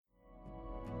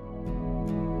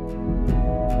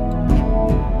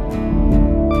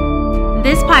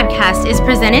This podcast is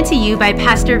presented to you by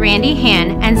Pastor Randy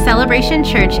Hann and Celebration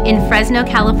Church in Fresno,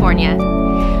 California.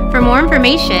 For more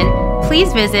information,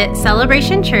 please visit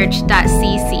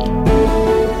celebrationchurch.cc.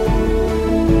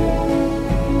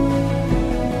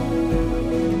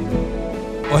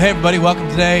 Well, hey everybody, welcome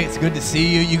today. It's good to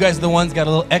see you. You guys are the ones got a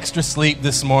little extra sleep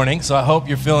this morning, so I hope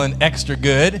you're feeling extra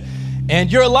good. And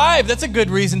you're alive. That's a good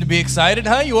reason to be excited,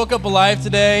 huh? You woke up alive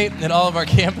today at all of our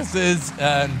campuses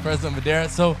in Fresno and Madera.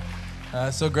 So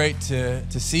great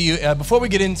to see you. Before we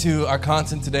get into our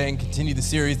content today and continue the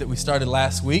series that we started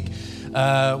last week,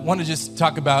 I want to just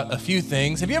talk about a few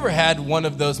things. Have you ever had one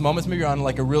of those moments? Maybe you're on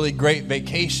like a really great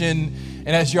vacation,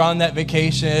 and as you're on that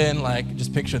vacation, like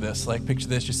just picture this.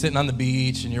 You're sitting on the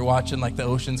beach and you're watching like the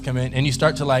oceans come in, and you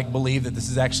start to like believe that this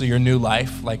is actually your new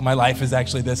life. Like my life is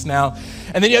actually this now.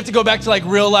 And then you have to go back to like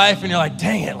real life, and you're like,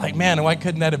 dang it, like man, why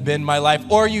couldn't that have been my life?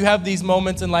 Or you have these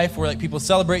moments in life where like people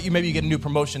celebrate you. Maybe you get a new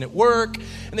promotion at work,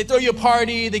 and they throw you a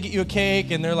party, they get you a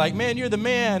cake, and they're like, man, you're the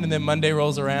man. And then Monday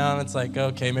rolls around, it's like,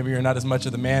 okay, maybe you're not as much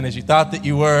of the man as you thought that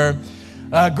you were.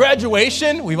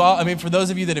 Graduation, for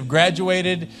those of you that have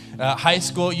graduated high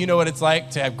school, you know what it's like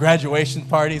to have graduation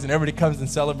parties and everybody comes and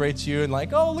celebrates you and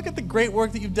like, oh, look at the great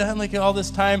work that you've done like all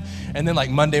this time. And then like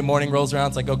Monday morning rolls around,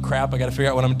 it's like, oh crap, I got to figure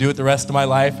out what I'm going to do with the rest of my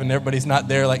life, and everybody's not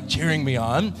there like cheering me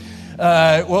on.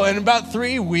 Well, in about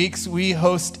 3 weeks, we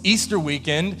host Easter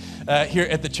weekend here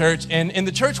at the church. And in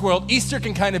the church world, Easter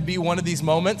can kind of be one of these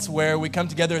moments where we come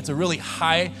together. It's a really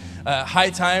high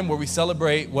time where we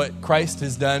celebrate what Christ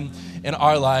has done in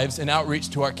our lives and outreach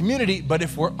to our community. But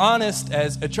if we're honest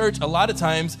as a church, a lot of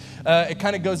times it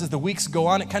kind of goes, as the weeks go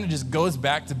on, it kind of just goes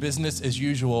back to business as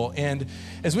usual. And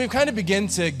as we've kind of begin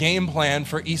to game plan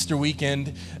for Easter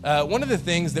weekend, one of the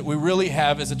things that we really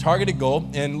have as a targeted goal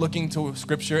in looking to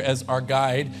Scripture as our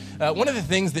guide, one of the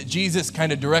things that Jesus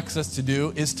kind of directs us to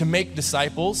do is to make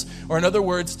disciples, or in other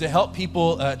words, to help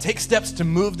people take steps to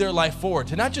move their life forward,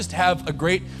 to not just have a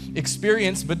great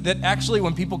experience, but that actually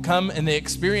when people come and they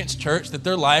experience church, that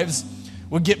their lives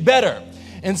would get better.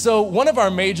 And so one of our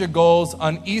major goals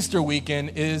on Easter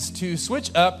weekend is to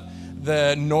switch up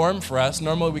the norm for us.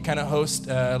 Normally we kind of host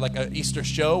like an Easter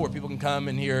show where people can come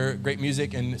and hear great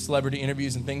music and celebrity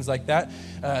interviews and things like that.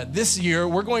 This year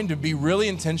we're going to be really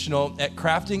intentional at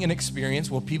crafting an experience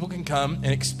where people can come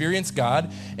and experience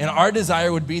God. And our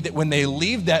desire would be that when they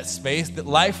leave that space, that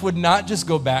life would not just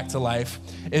go back to life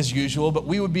as usual, but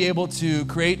we would be able to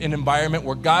create an environment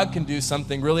where God can do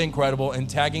something really incredible in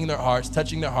tagging their hearts,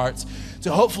 touching their hearts,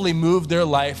 to hopefully move their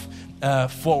life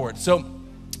forward. So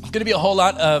it's going to be a whole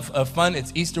lot of fun.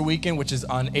 It's Easter weekend, which is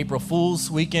on April Fool's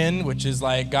weekend, which is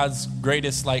like God's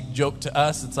greatest like joke to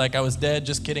us. It's like, I was dead,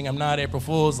 just kidding, I'm not. April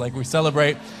Fool's, like we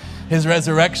celebrate his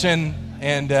resurrection,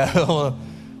 and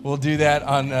we'll do that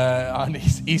on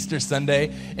Easter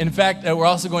Sunday. In fact, we're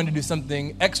also going to do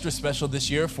something extra special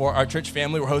this year for our church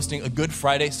family. We're hosting a Good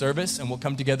Friday service, and we'll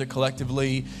come together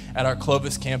collectively at our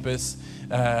Clovis campus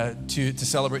to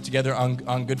celebrate together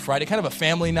on Good Friday. Kind of a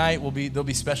family night. There'll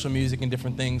be special music and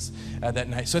different things that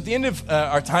night. So at the end of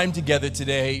our time together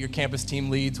today, your campus team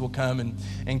leads will come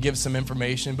and give some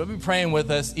information. But be praying with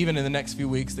us, even in the next few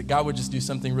weeks, that God would just do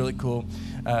something really cool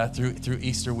through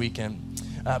Easter weekend.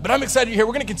 But I'm excited you're here.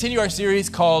 We're going to continue our series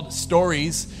called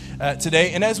Stories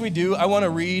today. And as we do, I want to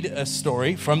read a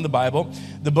story from the Bible,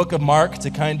 the book of Mark, to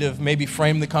kind of maybe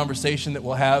frame the conversation that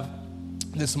we'll have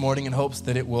this morning in hopes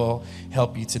that it will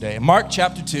help you today. Mark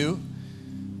chapter 2,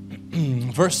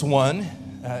 verse 1,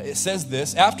 it says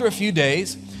this: after a few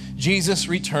days, Jesus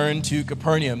returned to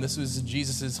Capernaum. This was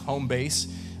Jesus' home base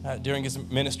during his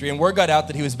ministry, and word got out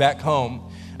that he was back home.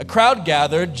 A crowd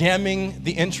gathered, jamming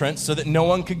the entrance so that no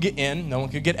one could get in, no one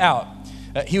could get out.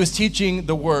 He was teaching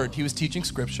the word. He was teaching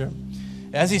Scripture.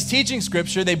 As he's teaching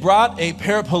Scripture, they brought a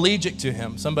paraplegic to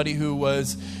him, somebody who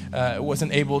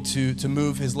wasn't able to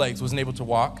move his legs, wasn't able to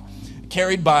walk,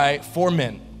 carried by 4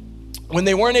 men. When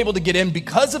they weren't able to get in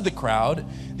because of the crowd,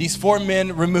 these 4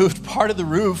 men removed part of the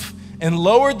roof and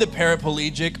lowered the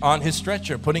paraplegic on his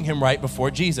stretcher, putting him right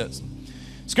before Jesus.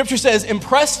 Scripture says,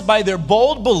 impressed by their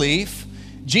bold belief,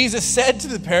 Jesus said to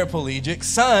the paraplegic,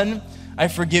 "Son, I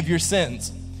forgive your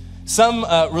sins." Some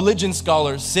religion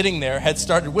scholars sitting there had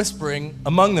started whispering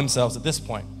among themselves at this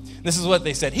point. This is what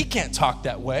they said: "He can't talk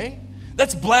that way.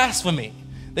 That's blasphemy."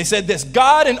 They said this: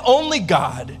 "God and only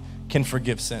God can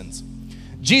forgive sins."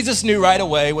 Jesus knew right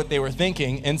away what they were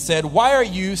thinking and said, "Why are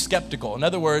you skeptical?" In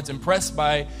other words, impressed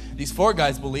by these 4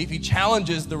 guys' belief, he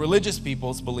challenges the religious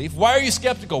people's belief. Why are you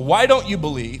skeptical? Why don't you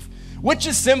believe? Which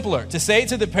is simpler, to say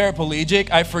to the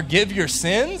paraplegic, "I forgive your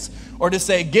sins," or to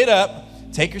say, "Get up,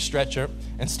 take your stretcher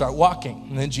and start walking.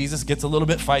 And then Jesus gets a little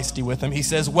bit feisty with him. He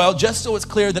says, well, just so it's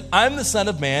clear that I'm the Son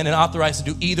of Man and authorized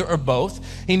to do either or both,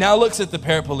 he now looks at the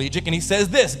paraplegic and he says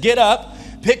this, get up,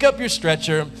 pick up your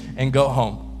stretcher, and go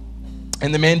home.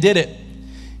 And the man did it.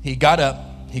 He got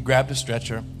up, he grabbed a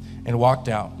stretcher, and walked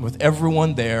out with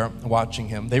everyone there watching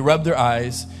him. They rubbed their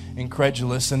eyes,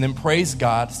 incredulous, and then praised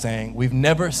God, saying, we've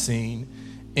never seen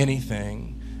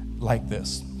anything like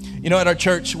this. You know, at our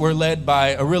church, we're led by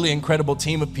a really incredible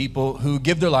team of people who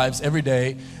give their lives every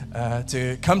day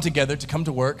to come together, to come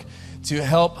to work, to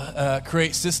help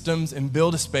create systems and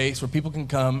build a space where people can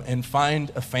come and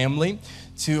find a family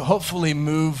to hopefully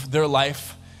move their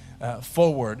life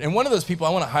forward. And one of those people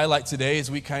I want to highlight today as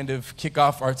we kind of kick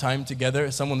off our time together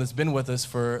is someone that's been with us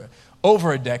for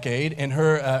over a decade, and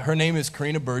her name is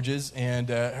Karina Burgess, and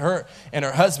her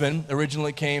husband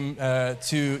originally came for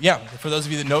those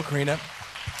of you that know Karina,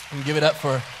 and give it up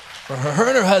for her. Her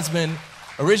and her husband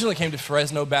originally came to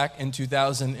Fresno back in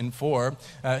 2004.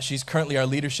 She's currently our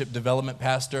leadership development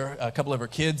pastor. A couple of her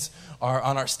kids are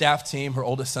on our staff team, her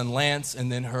oldest son, Lance,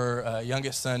 and then her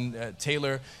youngest son,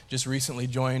 Taylor, just recently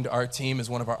joined our team as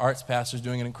one of our arts pastors,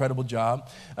 doing an incredible job.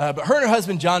 But her and her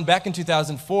husband, John, back in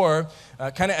 2004,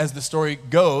 kind of as the story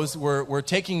goes, were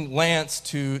taking Lance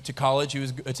to college. He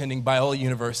was attending Biola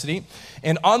University.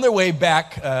 And on their way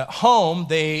back home,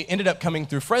 they ended up coming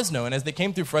through Fresno. And as they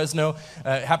came through Fresno,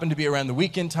 it happened to be around the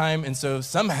weekend time. And so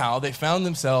somehow they found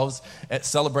themselves at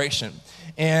Celebration.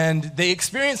 And they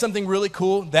experienced something really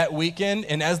cool that weekend,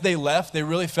 and as they left, they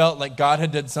really felt like God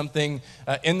had done something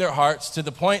in their hearts to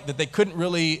the point that they couldn't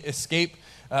really escape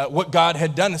what God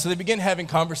had done. And so they began having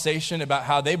conversation about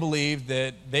how they believed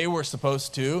that they were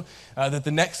supposed to, that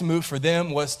the next move for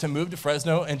them was to move to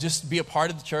Fresno and just be a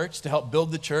part of the church, to help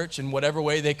build the church in whatever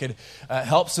way they could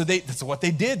help. So that's what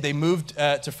they did. They moved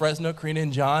to Fresno, Karina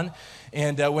and John.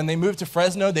 And when they moved to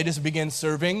Fresno, they just began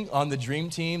serving on the Dream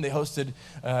Team. They hosted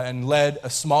and led a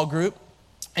small group.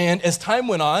 And as time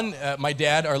went on, my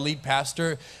dad, our lead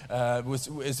pastor,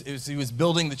 he was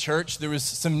building the church. There was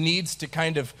some needs to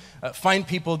kind of find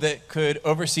people that could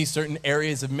oversee certain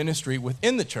areas of ministry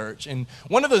within the church. And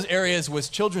one of those areas was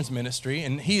children's ministry.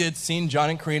 And he had seen John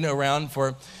and Karina around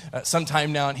for some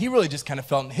time now. And he really just kind of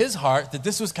felt in his heart that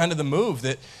this was kind of the move,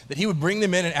 that he would bring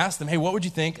them in and ask them, hey, what would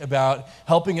you think about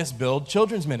helping us build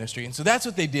children's ministry? And so that's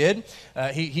what they did.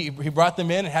 He brought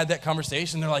them in and had that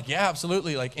conversation. They're like, yeah,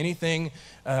 absolutely, like anything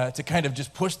to kind of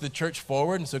just push the church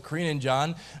forward. And so Karina and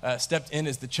John stepped in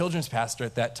as the children's pastor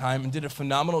at that time and did a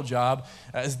phenomenal job.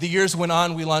 As the years went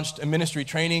on, we launched a ministry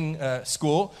training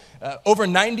school. Over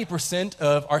 90%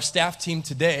 of our staff team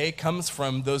today comes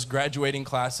from those graduating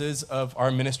classes of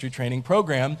our ministry training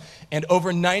program. And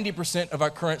over 90% of our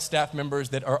current staff members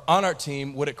that are on our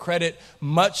team would accredit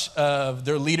much of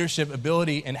their leadership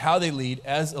ability and how they lead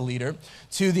as a leader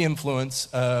to the influence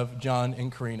of John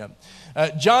and Karina.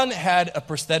 John had a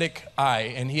prosthetic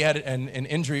eye, and he had an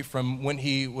injury from when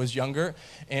he was younger.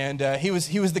 And he was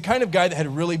the kind of guy that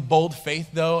had really bold faith,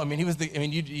 though. I mean,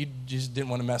 you just didn't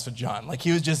want to mess with John. Like,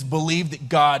 he was just believed that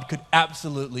God could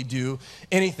absolutely do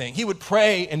anything. He would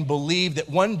pray and believe that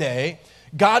one day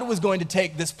God was going to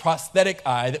take this prosthetic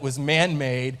eye that was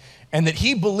man-made, and that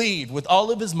he believed with all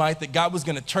of his might that God was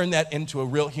going to turn that into a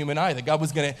real human eye, that God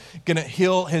was going to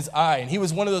heal his eye. And he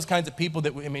was one of those kinds of people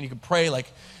that, he could pray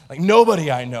like nobody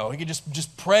I know. He could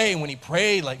just pray, and when he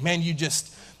prayed, like, man, you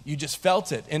just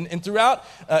felt it. And throughout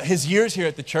his years here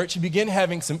at the church, he began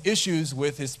having some issues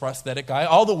with his prosthetic eye,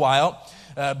 all the while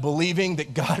believing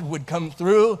that God would come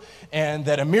through and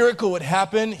that a miracle would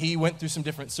happen. He went through some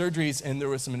different surgeries, and there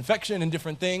was some infection and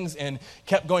different things, and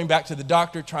kept going back to the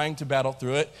doctor trying to battle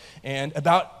through it. And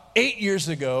about 8 years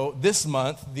ago this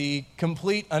month, the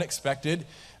complete unexpected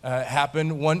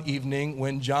happened one evening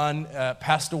when John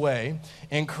passed away,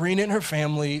 and Karina and her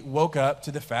family woke up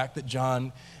to the fact that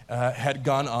John had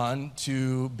gone on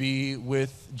to be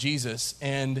with Jesus.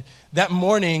 And that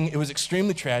morning, it was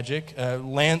extremely tragic.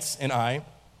 Lance and I,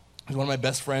 who's one of my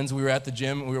best friends, we were at the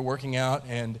gym, we were working out,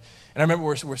 and I remember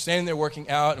we're standing there working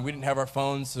out, and we didn't have our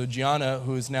phones, so Gianna,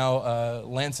 who is now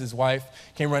Lance's wife,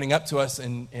 came running up to us,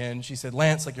 and she said,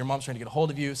 Lance, like, your mom's trying to get a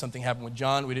hold of you. Something happened with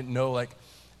John. We didn't know, like,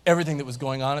 everything that was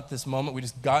going on at this moment. We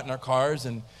just got in our cars,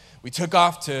 and we took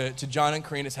off to John and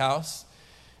Karina's house.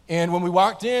 And when we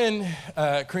walked in,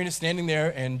 Karina's standing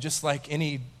there, and just like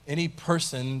any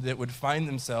person that would find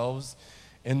themselves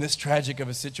in this tragic of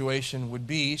a situation would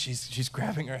be, she's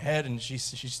grabbing her head, and she's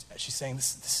saying,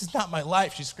 this is not my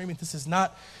life. She's screaming, this is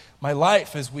not my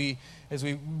life. As we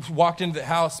walked into the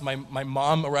house, my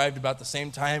mom arrived about the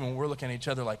same time, and we're looking at each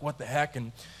other like, what the heck?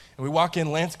 And we walk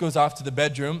in, Lance goes off to the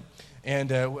bedroom,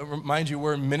 And mind you,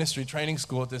 we're in ministry training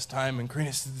school at this time, and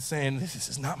Karina's saying, this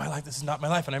is not my life, this is not my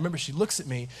life. And I remember she looks at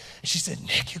me, and she said,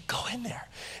 Nick, you go in there,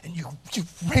 and you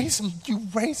raise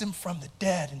him from the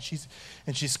dead. And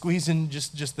she's squeezing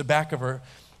just the back of her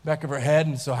head.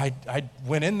 And so I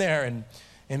went in there,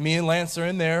 and me and Lance are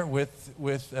in there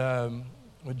with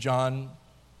John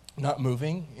not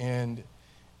moving, and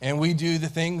we do the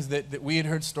things that we had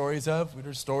heard stories of. We'd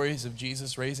heard stories of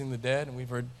Jesus raising the dead, and we've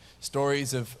heard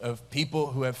stories of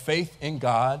people who have faith in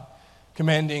God,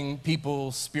 commanding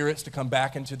people's spirits to come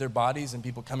back into their bodies and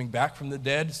people coming back from the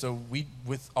dead. So we,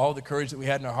 with all the courage that we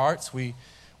had in our hearts, we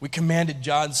commanded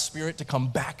John's spirit to come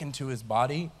back into his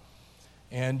body.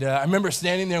 And I remember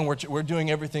standing there, and we're doing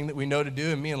everything that we know to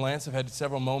do, and me and Lance have had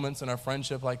several moments in our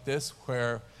friendship like this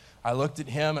where I looked at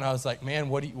him and I was like, man,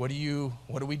 what do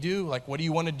we do? Like, what do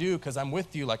you want to do? Because I'm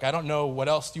with you. Like, I don't know what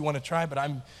else you want to try, but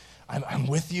I'm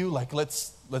with you. Like,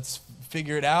 let's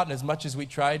figure it out. And as much as we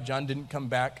tried, John didn't come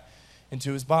back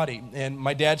into his body. And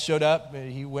my dad showed up.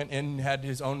 He went in and had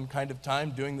his own kind of time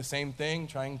doing the same thing,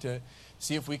 trying to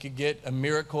see if we could get a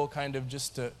miracle kind of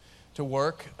just to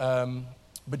work.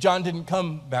 But John didn't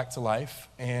come back to life.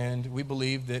 And we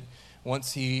believe that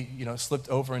once he, slipped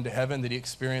over into heaven, that he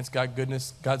experienced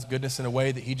God's goodness in a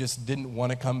way that he just didn't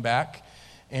want to come back.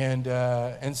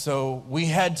 And so we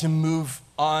had to move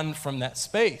on from that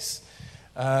space,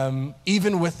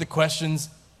 even with the questions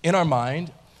in our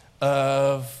mind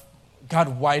of,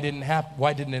 God, why didn't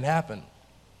it happen?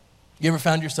 You ever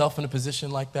found yourself in a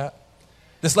position like that?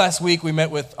 This last week, we met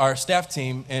with our staff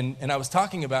team, and I was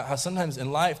talking about how sometimes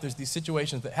in life there's these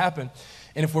situations that happen,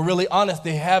 and if we're really honest,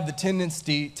 they have the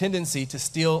tendency to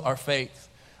steal our faith,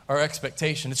 our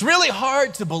expectation. It's really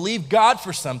hard to believe God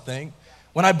for something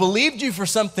when I believed you for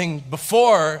something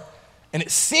before, and it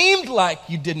seemed like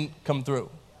you didn't come through.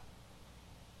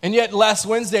 And yet last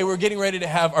Wednesday, we were getting ready to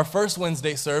have our first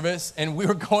Wednesday service, and we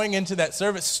were going into that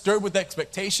service stirred with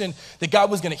expectation that God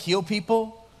was going to heal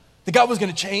people, that God was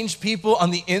going to change people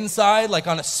on the inside, like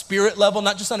on a spirit level,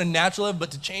 not just on a natural level, but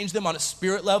to change them on a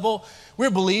spirit level. We're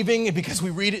believing, because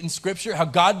we read it in Scripture, how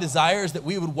God desires that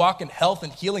we would walk in health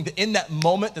and healing, that in that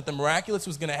moment that the miraculous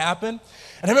was going to happen.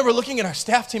 And I remember looking at our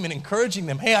staff team and encouraging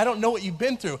them, hey, I don't know what you've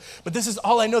been through, but this is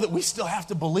all I know, that we still have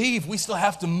to believe. We still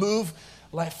have to move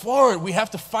life forward. We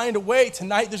have to find a way.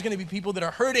 Tonight there's going to be people that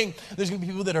are hurting. There's going to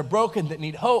be people that are broken, that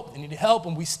need hope, that need help,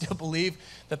 and we still believe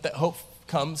that hope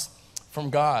comes from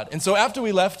God. And so after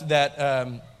we left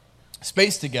that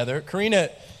space together, Karina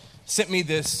sent me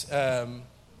this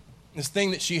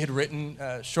thing that she had written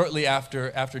shortly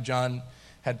after John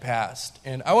had passed.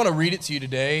 And I want to read it to you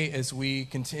today as we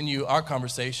continue our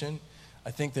conversation.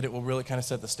 I think that it will really kind of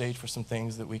set the stage for some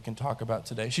things that we can talk about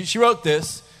today. She wrote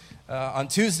this on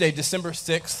Tuesday, December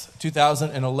 6th,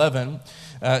 2011.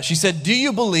 She said, "Do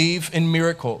you believe in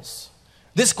miracles?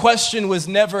 This question was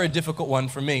never a difficult one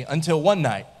for me until one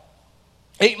night.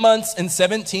 8 months and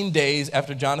 17 days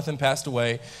after Jonathan passed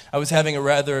away, I was having a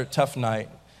rather tough night.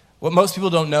 What most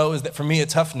people don't know is that for me, a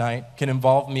tough night can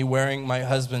involve me wearing my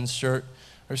husband's shirt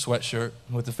or sweatshirt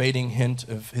with a fading hint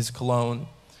of his cologne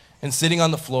and sitting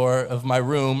on the floor of my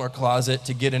room or closet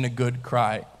to get in a good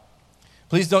cry.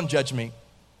 Please don't judge me.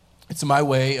 It's my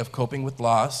way of coping with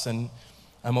loss, and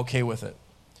I'm okay with it.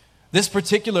 This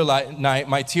particular night,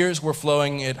 my tears were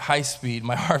flowing at high speed.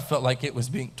 My heart felt like it was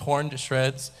being torn to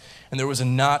shreds, and there was a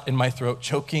knot in my throat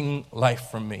choking life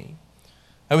from me.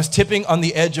 I was tipping on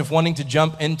the edge of wanting to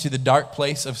jump into the dark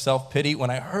place of self-pity when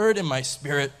I heard in my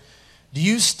spirit, "Do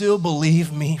you still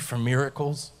believe me for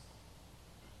miracles?"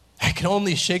 I could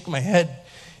only shake my head.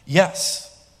 Yes.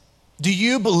 "Do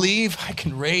you believe I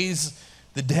can raise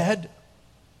the dead?"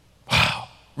 Wow.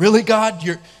 Really, God?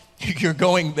 You're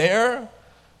going there?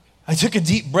 I took a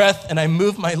deep breath and I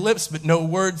moved my lips, but no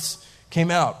words came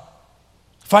out.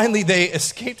 Finally, they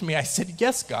escaped me. I said,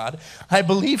 "Yes, God, I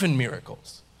believe in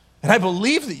miracles, and I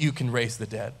believe that you can raise the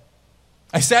dead."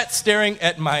 I sat staring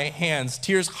at my hands,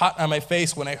 tears hot on my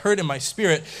face, when I heard in my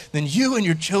spirit, "Then you and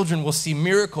your children will see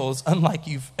miracles unlike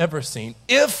you've ever seen,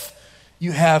 if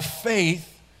you have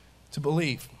faith to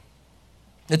believe."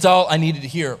 That's all I needed to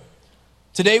hear.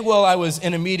 Today, while I was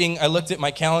in a meeting, I looked at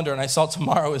my calendar and I saw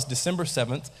tomorrow is December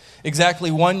 7th, exactly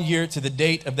 1 year to the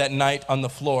date of that night on the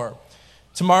floor.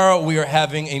 Tomorrow, we are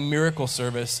having a miracle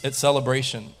service at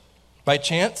Celebration. By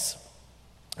chance?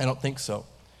 I don't think so.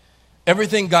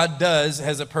 Everything God does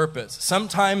has a purpose.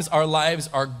 Sometimes our lives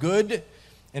are good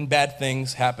and bad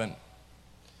things happen.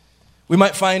 We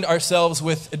might find ourselves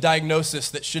with a diagnosis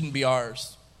that shouldn't be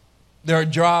ours. There are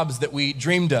jobs that we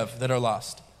dreamed of that are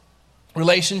lost.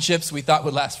 relationships we thought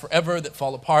would last forever that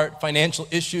fall apart, financial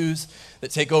issues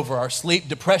that take over our sleep,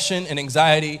 depression and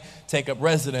anxiety take up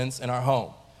residence in our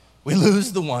home. We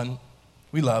lose the one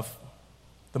we love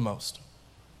the most.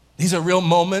 These are real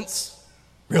moments,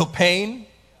 real pain,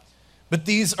 but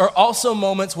these are also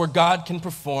moments where God can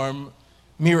perform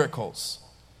miracles.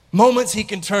 Moments he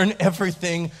can turn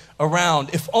everything around.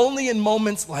 If only in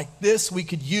moments like this we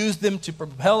could use them to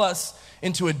propel us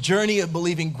into a journey of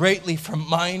believing greatly for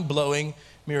mind-blowing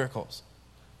miracles.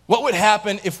 What would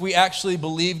happen if we actually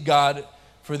believed God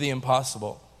for the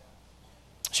impossible?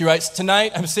 She writes,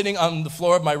 "Tonight I'm sitting on the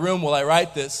floor of my room while I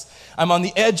write this. I'm on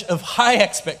the edge of high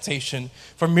expectation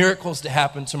for miracles to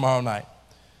happen tomorrow night.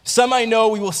 Some I know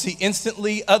we will see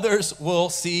instantly, others will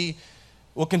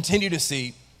continue to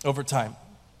see over time.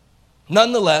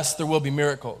 Nonetheless, there will be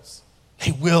miracles.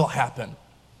 They will happen.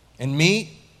 And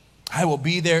me, I will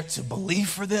be there to believe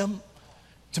for them,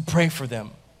 to pray for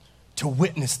them, to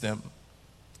witness them,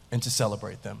 and to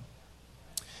celebrate them."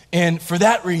 And for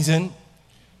that reason,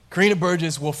 Karina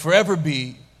Burgess will forever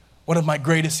be one of my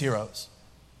greatest heroes,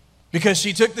 because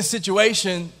she took the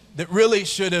situation that really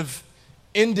should have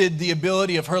ended the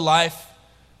ability of her life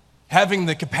having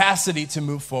the capacity to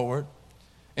move forward,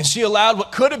 and she allowed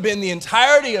what could have been the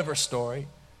entirety of her story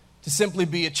to simply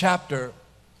be a chapter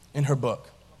in her book.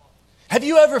 Have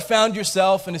you ever found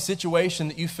yourself in a situation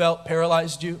that you felt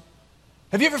paralyzed you?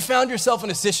 Have you ever found yourself in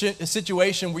a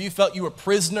situation where you felt you were a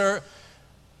prisoner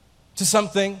to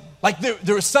something? Like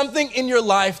there was something in your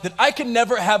life that I could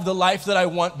never have the life that I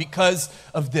want because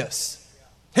of this.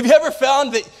 Have you ever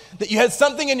found that you had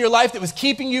something in your life that was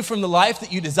keeping you from the life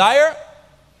that you desire?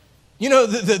 You know,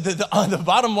 the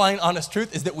bottom line, honest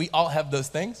truth, is that we all have those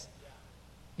things.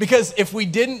 Because if we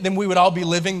didn't, then we would all be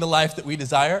living the life that we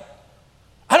desire.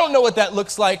 I don't know what that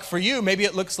looks like for you. Maybe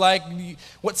it looks like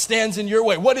what stands in your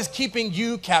way. What is keeping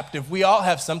you captive? We all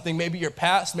have something. Maybe your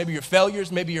past, maybe your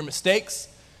failures, maybe your mistakes,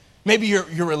 maybe your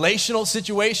relational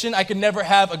situation. I could never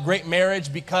have a great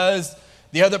marriage because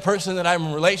the other person that I'm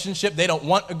in a relationship, they don't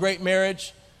want a great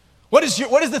marriage. What is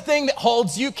the thing that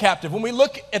holds you captive? When we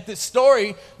look at this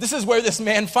story, this is where this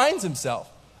man finds himself.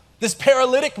 This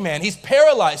paralytic man, he's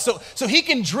paralyzed. So he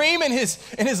can dream in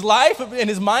his life, in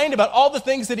his mind, about all the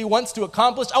things that he wants to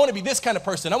accomplish. I want to be this kind of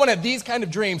person. I want to have these kind of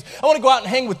dreams. I want to go out and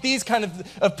hang with these kind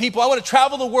of people. I want to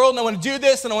travel the world, and I want to do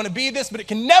this, and I want to be this, but it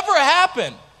can never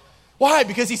happen. Why?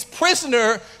 Because he's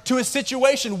prisoner to a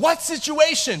situation. What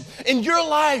situation in your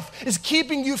life is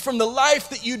keeping you from the life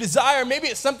that you desire? Maybe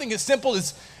it's something as simple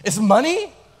as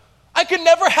money. I could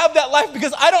never have that life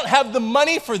because I don't have the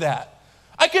money for that.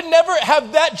 I could never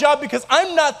have that job because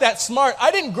I'm not that smart. I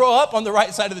didn't grow up on the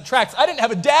right side of the tracks. I didn't have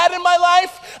a dad in my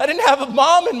life. I didn't have a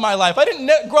mom in my life. I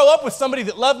didn't grow up with somebody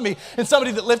that loved me and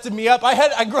somebody that lifted me up.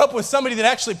 I grew up with somebody that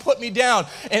actually put me down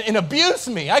and abused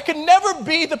me. I could never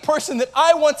be the person that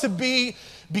I want to be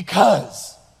because.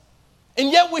 And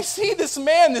yet we see this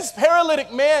man, this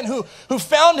paralytic man who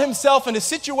found himself in a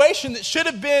situation that should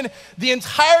have been the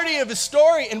entirety of his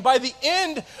story. And by the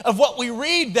end of what we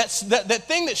read, that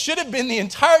thing that should have been the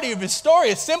entirety of his story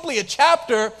is simply a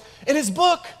chapter in his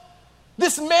book.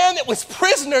 This man that was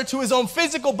prisoner to his own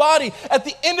physical body, at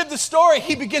the end of the story,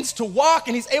 he begins to walk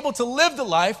and he's able to live the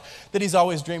life that he's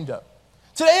always dreamed of.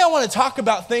 Today I want to talk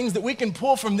about things that we can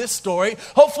pull from this story,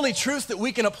 hopefully truths that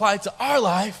we can apply to our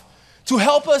life, to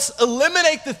help us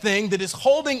eliminate the thing that is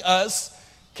holding us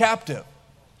captive.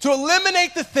 To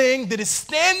eliminate the thing that is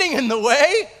standing in the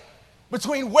way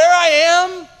between where I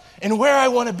am and where I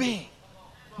want to be.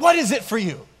 What is it for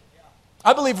you?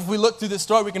 I believe if we look through this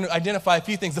story, we can identify a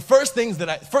few things. The first thing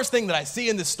that I see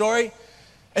in this story,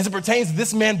 as it pertains to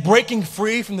this man breaking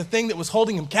free from the thing that was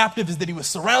holding him captive, is that he was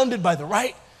surrounded by the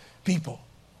right people.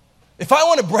 If I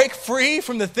want to break free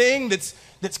from the thing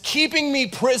that's keeping me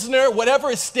prisoner,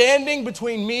 whatever is standing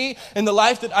between me and the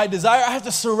life that I desire, I have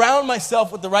to surround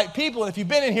myself with the right people. And if you've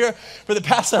been in here for the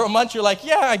past several months, you're like,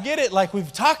 yeah, I get it. Like,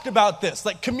 we've talked about this,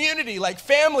 like community, like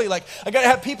family, like I got to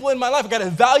have people in my life. I got to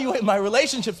evaluate my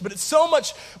relationships, but it's so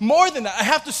much more than that. I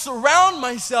have to surround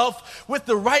myself with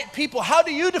the right people. How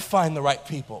do you define the right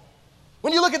people?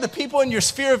 When you look at the people in your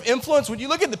sphere of influence, when you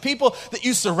look at the people that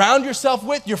you surround yourself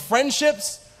with, your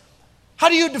friendships, how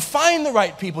do you define the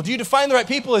right people? Do you define the right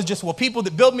people as just, people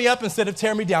that build me up instead of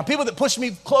tear me down? People that push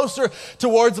me closer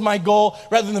towards my goal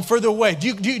rather than further away? Do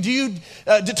you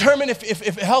determine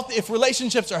if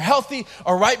relationships are healthy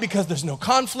or right because there's no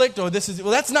conflict? Or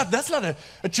that's not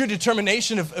a true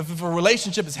determination of if a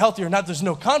relationship is healthy or not. There's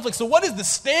no conflict. So what is the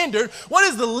standard? What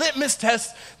is the litmus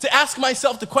test to ask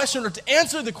myself the question or to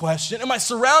answer the question? Am I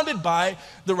surrounded by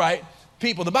the right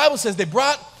people? The Bible says they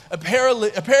brought a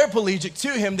paraplegic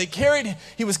to him.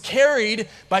 He was carried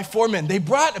by 4 men. They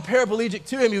brought a paraplegic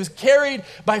to him. He was carried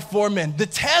by 4 men. The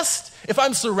test, if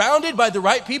I'm surrounded by the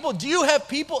right people, do you have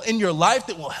people in your life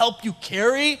that will help you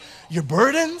carry your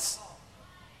burdens?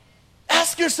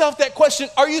 Ask yourself that question.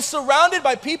 Are you surrounded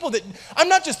by people that, I'm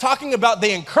not just talking about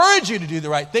they encourage you to do the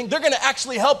right thing. They're going to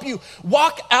actually help you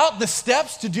walk out the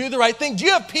steps to do the right thing. Do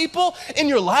you have people in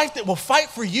your life that will fight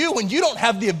for you when you don't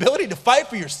have the ability to fight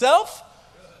for yourself?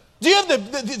 Do you have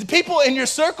the people in your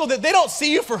circle that they don't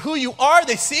see you for who you are?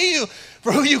 They see you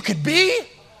for who you could be?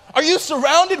 Are you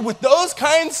surrounded with those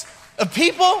kinds of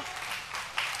people?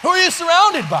 Who are you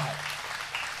surrounded by?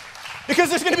 Because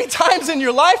there's going to be times in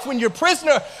your life when you're a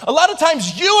prisoner, a lot of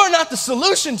times you are not the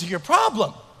solution to your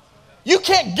problem. You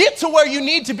can't get to where you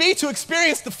need to be to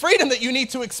experience the freedom that you need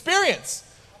to experience.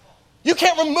 You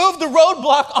can't remove the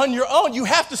roadblock on your own. You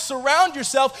have to surround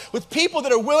yourself with people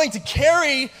that are willing to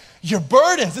carry your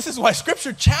burdens. This is why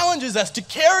Scripture challenges us to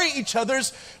carry each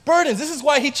other's burdens. This is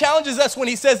why he challenges us when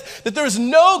he says that there is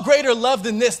no greater love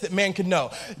than this that man could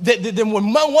know. Than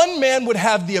when one man would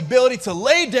have the ability to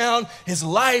lay down his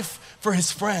life for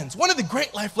his friends. One of the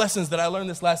great life lessons that I learned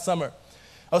this last summer,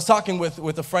 I was talking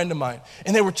with a friend of mine,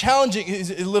 and they were challenging,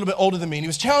 he's a little bit older than me, and he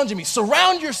was challenging me,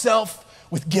 surround yourself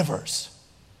with givers.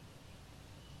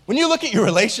 When you look at your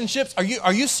relationships, are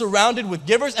you surrounded with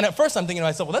givers? And at first I'm thinking to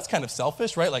myself, well, that's kind of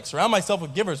selfish, right? Like, surround myself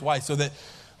with givers. Why? So that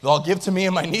they'll give to me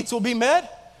and my needs will be met?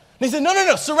 And he said,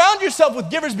 no. Surround yourself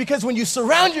with givers, because when you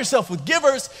surround yourself with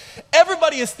givers,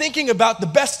 everybody is thinking about the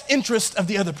best interest of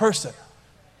the other person.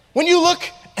 When you look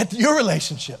at your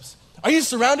relationships, are you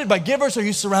surrounded by givers or are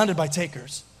you surrounded by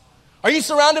takers? Are you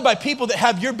surrounded by people that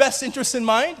have your best interests in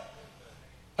mind?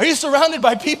 Are you surrounded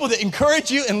by people that encourage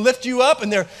you and lift you up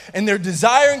and they're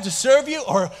desiring to serve you?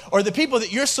 Or the people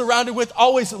that you're surrounded with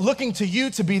always looking to you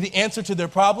to be the answer to their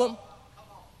problem?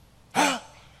 Are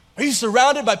you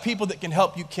surrounded by people that can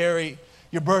help you carry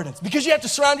your burdens? Because you have to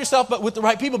surround yourself with the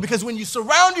right people, because when you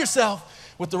surround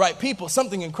yourself with the right people,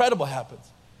 something incredible happens.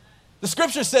 The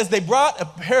Scripture says they brought a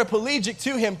paraplegic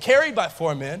to him, carried by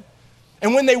 4 men.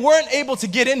 And when they weren't able to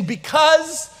get in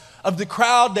because of the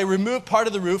crowd, they removed part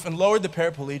of the roof and lowered the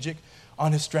paraplegic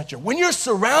on his stretcher. When you're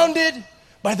surrounded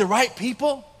by the right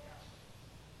people,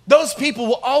 those people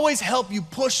will always help you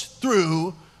push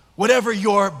through whatever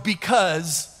your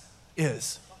because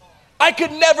is. I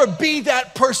could never be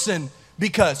that person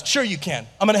because. Sure you can.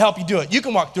 I'm going to help you do it. You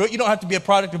can walk through it. You don't have to be a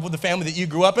product of the family that you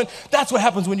grew up in. That's what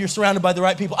happens when you're surrounded by the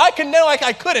right people. I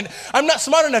couldn't. I'm not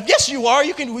smart enough. Yes, you are.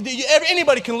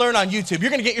 Anybody can learn on YouTube.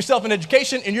 You're going to get yourself an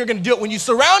education, and you're going to do it. When you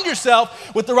surround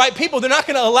yourself with the right people, they're not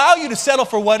going to allow you to settle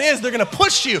for what is. They're going to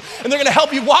push you, and they're going to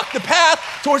help you walk the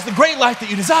path towards the great life that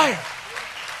you desire.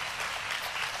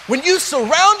 When you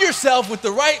surround yourself with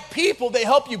the right people, they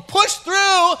help you push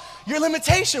through your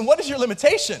limitation. What is your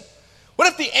limitation? What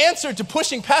if the answer to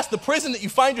pushing past the prison that you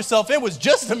find yourself in was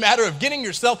just a matter of getting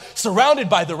yourself surrounded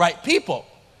by the right people?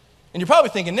 And you're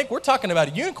probably thinking, Nick, we're talking about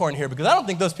a unicorn here, because I don't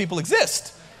think those people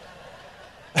exist.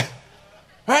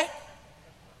 Right?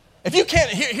 If you can't,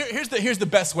 here's the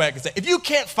best way I can say. If you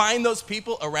can't find those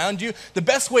people around you, the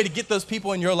best way to get those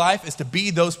people in your life is to be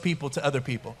those people to other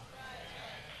people.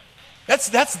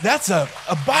 That's a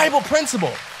Bible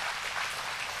principle.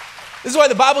 This is why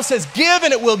the Bible says, give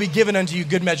and it will be given unto you,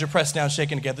 good measure, pressed down,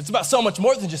 shaken together. It's about so much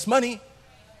more than just money,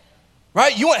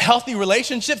 right? You want healthy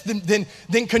relationships,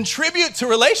 then contribute to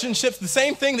relationships the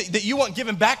same thing that you want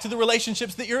given back to the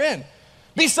relationships that you're in.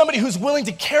 Be somebody who's willing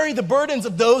to carry the burdens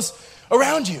of those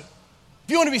around you. If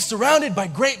you want to be surrounded by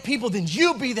great people, then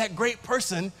you be that great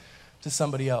person to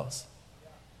somebody else.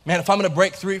 Man, if I'm going to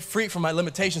break free from my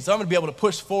limitations, so I'm going to be able to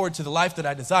push forward to the life that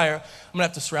I desire, I'm going to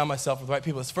have to surround myself with the right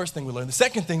people. That's the first thing we learn. The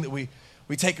second thing that we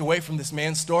take away from this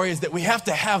man's story is that we have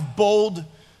to have bold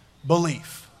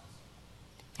belief.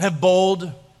 Have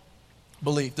bold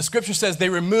belief. The Scripture says they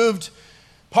removed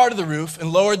part of the roof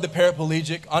and lowered the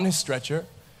paraplegic on his stretcher.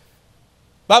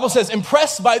 The Bible says,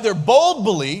 impressed by their bold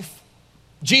belief,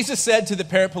 Jesus said to the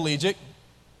paraplegic,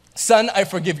 "Son, I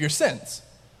forgive your sins."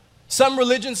 Some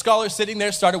religion scholars sitting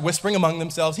there started whispering among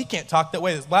themselves, he can't talk that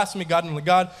way. That's blasphemy. God, only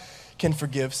God can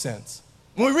forgive sins.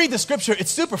 When we read the Scripture, it's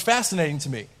super fascinating to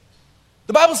me.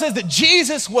 The Bible says that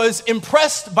Jesus was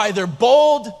impressed by their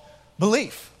bold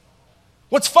belief.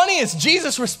 What's funny is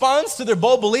Jesus responds to their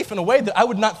bold belief in a way that I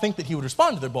would not think that he would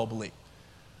respond to their bold belief.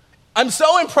 I'm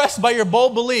so impressed by your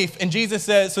bold belief, and Jesus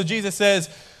says,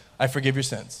 I forgive your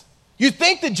sins. You'd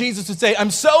think that Jesus would say,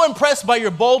 I'm so impressed by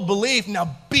your bold belief,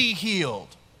 now be healed.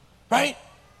 Right?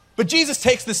 But Jesus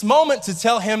takes this moment to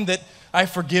tell him that I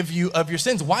forgive you of your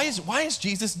sins. Why is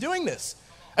Jesus doing this?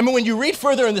 I mean, when you read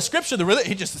further in the scripture,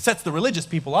 he just sets the religious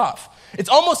people off. It's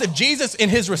almost if Jesus, in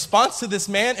his response to this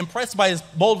man, impressed by his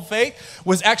bold faith,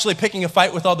 was actually picking a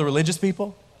fight with all the religious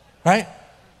people, right?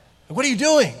 What are you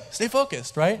doing? Stay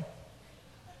focused, right?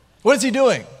 What is he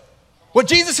doing? What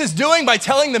Jesus is doing by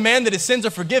telling the man that his sins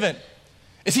are forgiven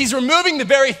is he's removing the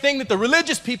very thing that the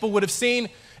religious people would have seen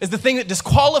as the thing that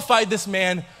disqualified this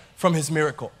man from his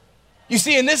miracle. You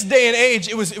see, in this day and age,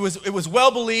 it was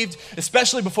well believed,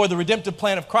 especially before the redemptive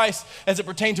plan of Christ, as it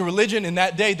pertained to religion in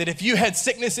that day, that if you had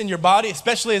sickness in your body,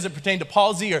 especially as it pertained to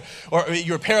palsy or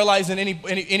you were paralyzed in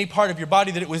any part of your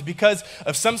body, that it was because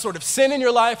of some sort of sin in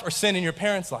your life or sin in your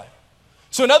parents' life.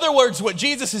 So in other words, what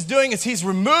Jesus is doing is he's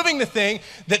removing the thing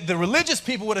that the religious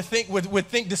people would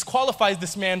think disqualifies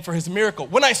this man for his miracle.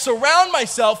 When I surround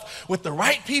myself with the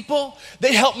right people,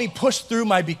 they help me push through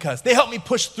my because. They help me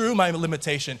push through my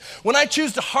limitation. When I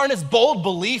choose to harness bold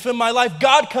belief in my life,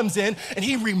 God comes in and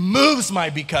he removes my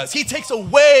because. He takes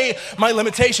away my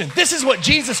limitation. This is what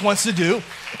Jesus wants to do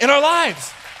in our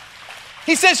lives.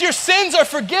 He says your sins are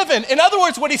forgiven. In other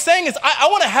words, what he's saying is, I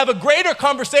want to have a greater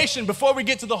conversation before we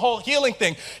get to the whole healing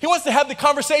thing. He wants to have the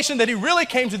conversation that he really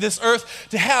came to this earth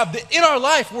to have. That in our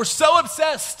life, we're so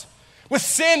obsessed with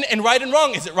sin and right and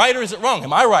wrong. Is it right or is it wrong?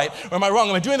 Am I right or am I wrong?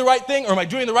 Am I doing the right thing or am I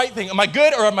doing the right thing? Am I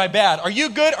good or am I bad? Are you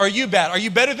good or are you bad? Are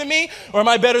you better than me or am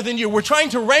I better than you? We're trying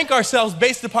to rank ourselves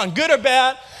based upon good or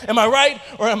bad. Am I right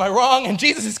or am I wrong? And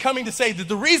Jesus is coming to say that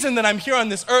the reason that I'm here on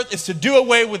this earth is to do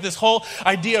away with this whole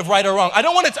idea of right or wrong. I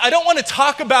don't want to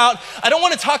talk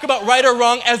about right or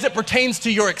wrong as it pertains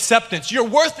to your acceptance. Your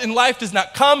worth in life does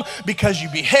not come because you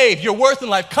behave. Your worth in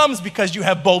life comes because you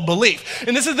have bold belief.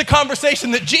 And this is the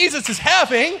conversation that Jesus is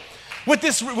having with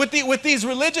these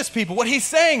religious people. What he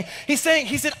said,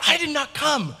 I did not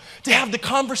come to have the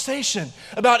conversation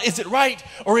about is it right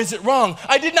or is it wrong.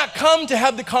 I did not come to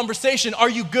have the conversation, are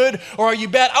you good or are you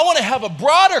bad? I want to have a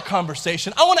broader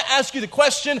conversation. I want to ask you the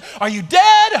question, are you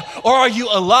dead or are you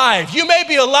alive? You may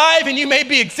be alive and you may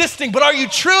be existing, but are you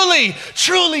truly,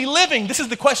 truly living? This is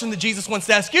the question that Jesus wants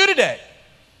to ask you today.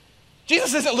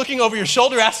 Jesus isn't looking over your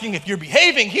shoulder asking if you're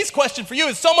behaving. His question for you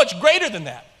is so much greater than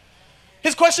that.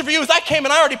 His question for you is, I came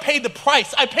and I already paid the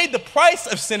price. I paid the price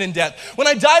of sin and death. When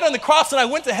I died on the cross and I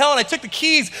went to hell and I took the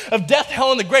keys of death,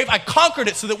 hell, and the grave, I conquered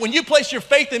it so that when you place your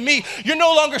faith in me, you're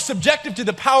no longer subjected to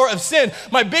the power of sin.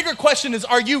 My bigger question is,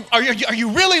 are you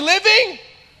really living?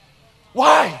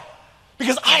 Why?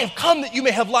 Because I have come that you may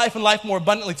have life and life more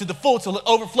abundantly to the full till it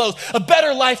overflows, a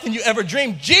better life than you ever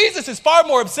dreamed. Jesus is far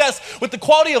more obsessed with the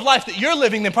quality of life that you're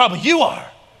living than probably you are.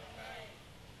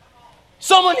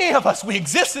 So many of us, we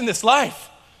exist in this life,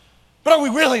 but are we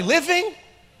really living?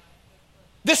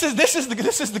 This is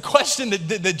the question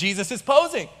that Jesus is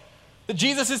posing. That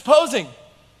Jesus is posing,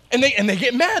 and they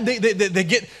get mad.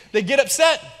 They get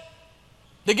upset.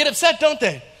 They get upset, don't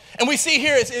they? And we see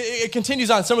here it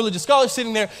continues on. Some religious scholars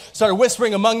sitting there started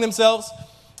whispering among themselves,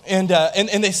 and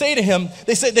they say to him,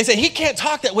 they say he can't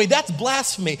talk that way. That's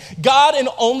blasphemy. God and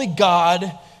only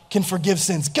God can forgive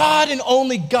sins. God and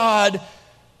only God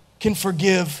can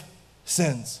forgive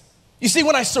sins. You see,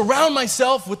 when I surround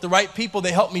myself with the right people,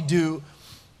 they help me do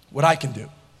what I can do.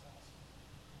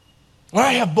 When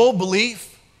I have bold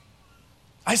belief,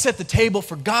 I set the table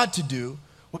for God to do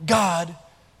what God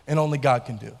and only God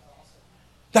can do.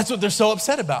 That's what they're so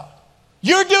upset about.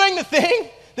 You're doing the thing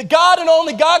that God and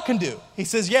only God can do. He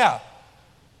says, yeah,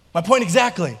 my point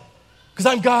exactly, because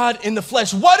I'm God in the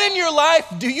flesh. What in your life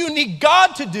do you need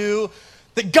God to do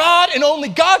that God and only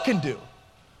God can do?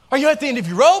 Are you at the end of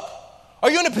your rope?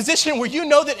 Are you in a position where you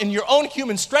know that in your own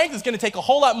human strength it's going to take a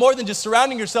whole lot more than just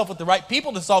surrounding yourself with the right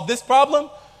people to solve this problem?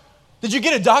 Did you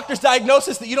get a doctor's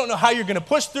diagnosis that you don't know how you're going to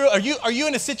push through? Are you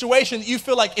in a situation that you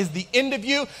feel like is the end of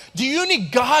you? Do you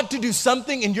need God to do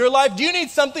something in your life? Do you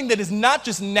need something that is not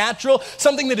just natural,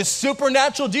 something that is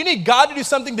supernatural? Do you need God to do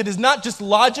something that is not just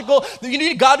logical? Do you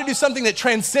need God to do something that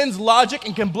transcends logic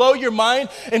and can blow your mind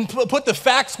and put the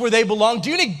facts where they belong? Do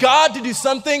you need God to do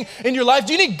something in your life?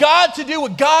 Do you need God to do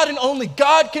what God and only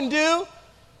God can do?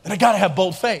 Then I got to have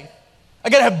bold faith.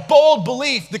 I got to have bold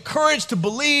belief, the courage to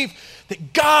believe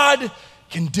that God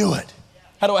can do it.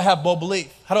 How do I have bold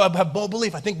belief? How do I have bold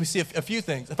belief? I think we see a few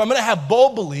things. If I'm going to have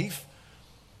bold belief,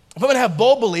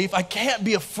 I can't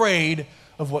be afraid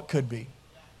of what could be.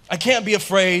 I can't be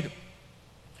afraid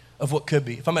of what could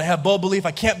be. If I'm going to have bold belief,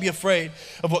 I can't be afraid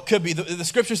of what could be. The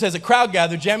scripture says a crowd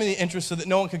gathered, jamming the entrance so that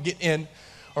no one could get in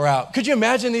or out. Could you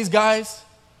imagine these guys?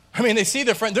 I mean, they see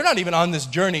their friend. They're not even on this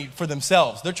journey for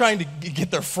themselves. They're trying to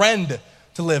get their friend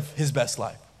to live his best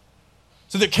life.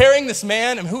 So they're carrying this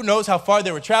man, and who knows how far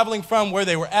they were traveling from, where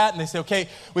they were at, and they say, okay,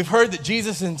 we've heard that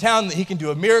Jesus is in town, that he can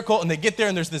do a miracle, and they get there,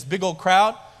 and there's this big old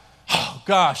crowd. Oh,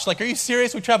 gosh, like, are you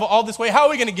serious? We travel all this way? How are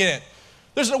we going to get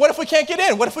in? What if we can't get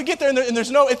in? What if we get there, and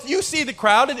there's no, if you see the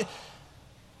crowd,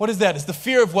 what is that? It's the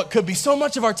fear of what could be. So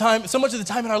much of our time, so much of the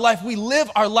time in our life, we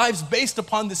live our lives based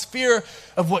upon this fear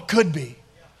of what could be.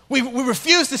 We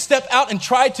refuse to step out and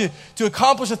try to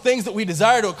accomplish the things that we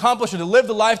desire to accomplish or to live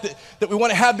the life that we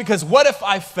want to have, because what if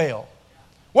I fail?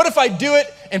 What if I do it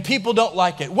and people don't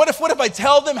like it? What if I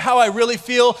tell them how I really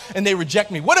feel and they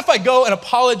reject me? What if I go and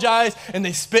apologize and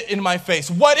they spit in my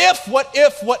face? What if?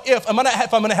 If I'm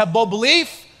gonna have bold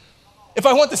belief, if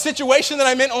I want the situation that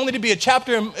I'm in only to be a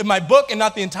chapter in my book and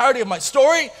not the entirety of my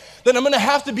story, then I'm gonna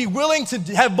have to be willing to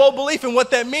have bold belief. And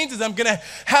what that means is I'm gonna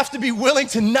have to be willing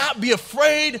to not be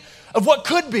afraid of what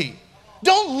could be.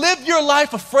 Don't live your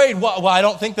life afraid. Well, I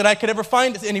don't think that I could ever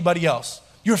find anybody else.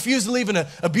 You refuse to leave an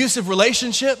abusive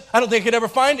relationship. I don't think I could ever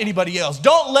find anybody else.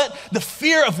 Don't let the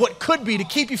fear of what could be to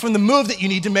keep you from the move that you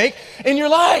need to make in your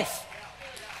life.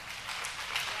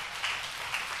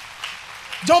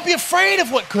 Don't be afraid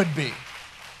of what could be.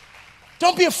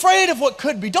 Don't be afraid of what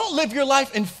could be. Don't live your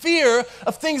life in fear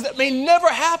of things that may never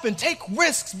happen. Take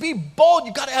risks. Be bold.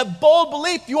 You got to have bold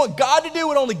belief. You want God to do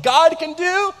what only God can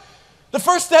do? The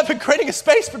first step in creating a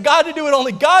space for God to do what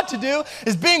only God to do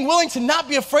is being willing to not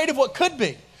be afraid of what could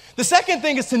be. The second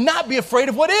thing is to not be afraid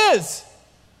of what is.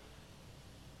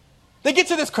 They get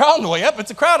to this crowd and they're like, yep,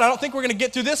 it's a crowd. I don't think we're going to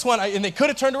get through this one. And they could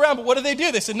have turned around, but what do?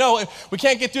 They said, no, we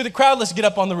can't get through the crowd. Let's get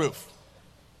up on the roof.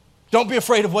 Don't be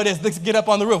afraid of what is. Let's get up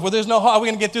on the roof. Well, there's no hole. How are we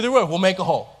going to get through the roof? We'll make a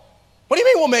hole. What do you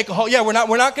mean we'll make a hole? Yeah, we're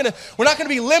not going to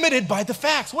be limited by the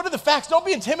facts. What are the facts? Don't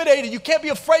be intimidated. You can't be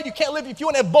afraid. You can't live. If you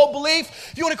want to have bold belief,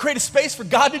 if you want to create a space for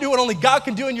God to do what only God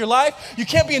can do in your life, you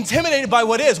can't be intimidated by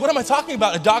what is. What am I talking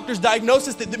about? A doctor's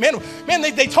diagnosis that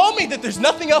they told me that there's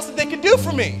nothing else that they could do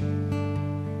for me.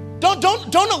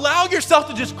 Don't allow yourself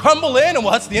to just crumble in and,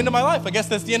 well, that's the end of my life. I guess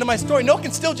that's the end of my story. No, it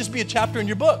can still just be a chapter in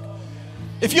your book.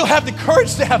 If you'll have the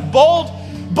courage to have bold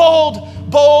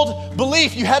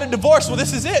belief. You had a divorce. Well,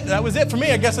 this is it. That was it for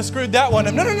me. I guess I screwed that one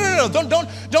up. No.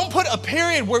 Don't put a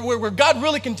period where God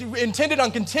really intended on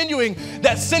continuing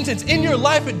that sentence in your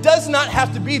life. It does not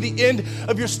have to be the end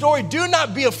of your story. Do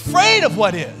not be afraid of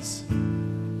what is.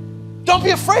 Don't be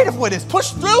afraid of what is.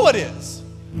 Push through what is.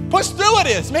 Push through what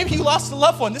is. Maybe you lost a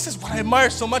loved one. This is what I admire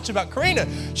so much about Karina.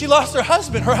 She lost her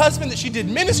husband that she did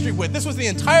ministry with. This was the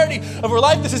entirety of her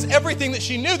life. This is everything that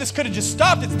she knew. This could have just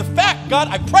stopped. It's the fact. God,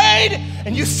 I prayed,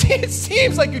 and you see, it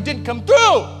seems like you didn't come through.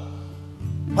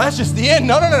 Well, that's just the end.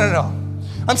 No.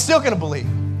 I'm still going to believe.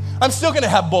 I'm still going to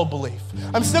have bold belief.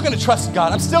 I'm still going to trust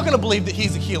God. I'm still going to believe that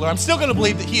he's a healer. I'm still going to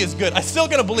believe that he is good. I'm still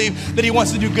going to believe that he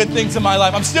wants to do good things in my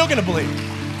life. I'm still going to believe.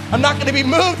 I'm not going to be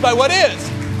moved by what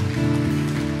is.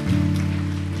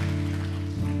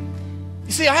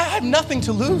 You see, I have nothing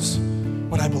to lose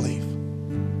when I believe.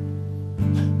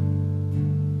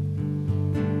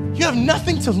 You have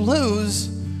nothing to lose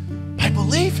by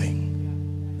believing.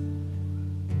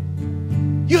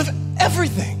 You have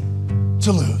everything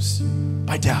to lose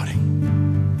by doubting.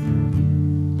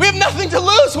 We have nothing to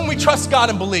lose when we trust God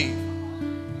and believe.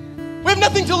 We have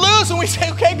nothing to lose when we say,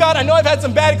 okay, God, I know I've had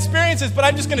some bad experiences, but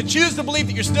I'm just going to choose to believe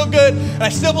that you're still good, and I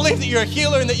still believe that you're a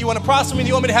healer and that you want to prosper me and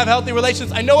you want me to have healthy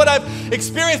relations. I know what I've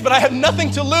experienced, but I have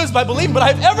nothing to lose by believing, but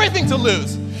I have everything to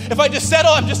lose. If I just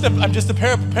settle, I'm just a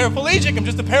paraplegic, I'm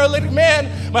just a paralytic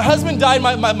man. My husband died,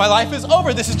 my life is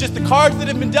over. This is just the cards that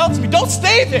have been dealt to me. Don't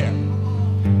stay there.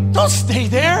 Don't stay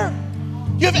there.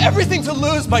 You have everything to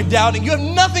lose by doubting. You have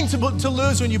nothing to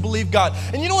lose when you believe God.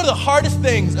 And you know one of the hardest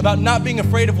things about not being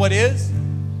afraid of what is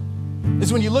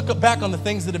when you look back on the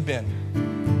things that have been.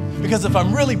 Because if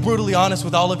I'm really brutally honest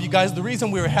with all of you guys, the reason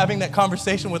we were having that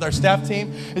conversation with our staff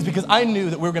team is because I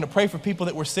knew that we were going to pray for people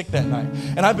that were sick that night.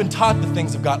 And I've been taught the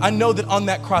things of God. I know that on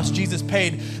that cross, Jesus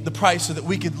paid the price so that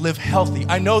we could live healthy.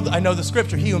 I know the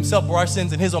scripture. He himself bore our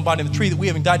sins in his own body on the tree, that we,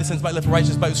 having died to sins, might live for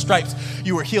righteousness. By whose stripes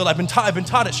you were healed. I've been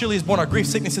taught it. Surely he has borne our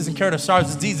griefs, sicknesses, and carried our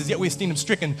sorrows, diseases. Yet we esteemed him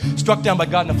stricken, struck down by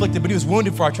God, and afflicted. But he was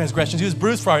wounded for our transgressions. He was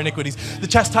bruised for our iniquities. The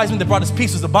chastisement that brought us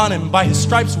peace was upon him, and by his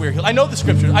stripes we are healed. I know the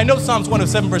scripture. I know Psalms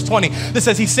 107, verse 20, that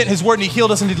says he sent his word and he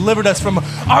healed us and he delivered us from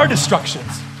our destructions.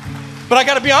 But I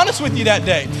got to be honest with you that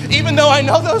day. Even though I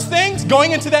know those things,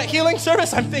 going into that healing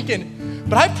service, I'm thinking,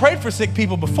 but I've prayed for sick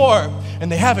people before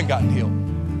and they haven't gotten healed.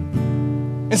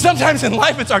 And sometimes in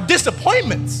life, it's our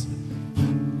disappointments.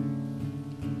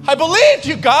 I believed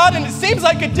you, God, and it seems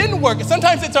like it didn't work. And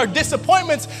sometimes it's our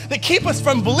disappointments that keep us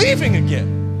from believing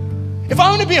again. If I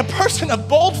want to be a person of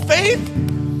bold faith,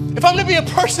 If I'm going to be a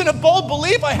person of bold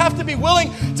belief, I have to be willing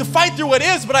to fight through what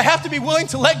is, but I have to be willing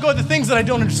to let go of the things that I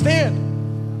don't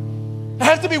understand. I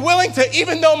have to be willing to,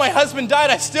 even though my husband died,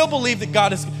 I still believe that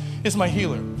God is my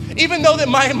healer. Even though that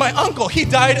my uncle, he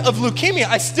died of leukemia,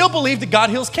 I still believe that God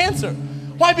heals cancer.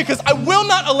 Why? Because I will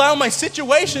not allow my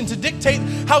situation to dictate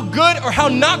how good or how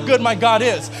not good my God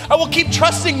is. I will keep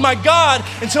trusting my God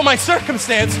until my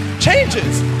circumstance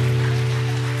changes.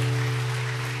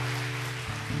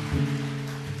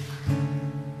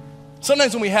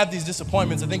 Sometimes when we have these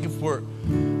disappointments, I think if we're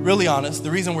really honest,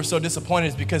 the reason we're so disappointed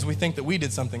is because we think that we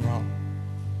did something wrong.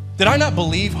 Did I not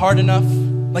believe hard enough?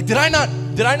 Like, did I not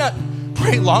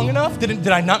pray long enough? Did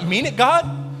I not mean it,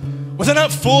 God? Was I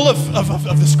not full of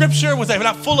the scripture? Was I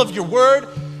not full of your word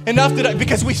enough?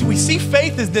 Because we see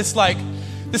faith as this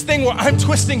thing where I'm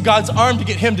twisting God's arm to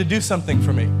get him to do something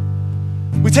for me.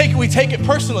 We take it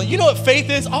personally. You know what faith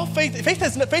is? All faith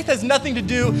has nothing to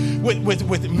do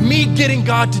with me getting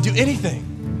God to do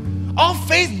anything. All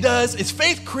faith does is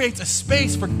faith creates a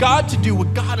space for God to do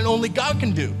what God and only God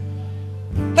can do.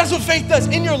 That's what faith does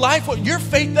in your life. What your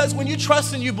faith does when you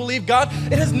trust and you believe God,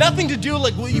 it has nothing to do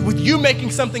with you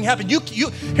making something happen.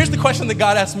 Here's the question that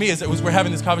God asked me as we're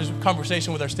having this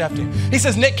conversation with our staff team. He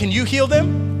says, Nick, can you heal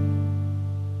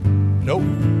them? Nope.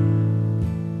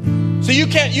 So you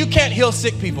can't heal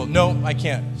sick people. No, I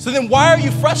can't. So then why are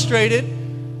you frustrated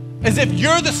as if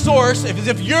you're the source, as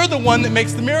if you're the one that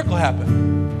makes the miracle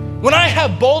happen? When I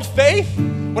have bold faith,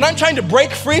 when I'm trying to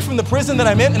break free from the prison that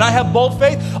I'm in and I have bold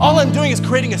faith, all I'm doing is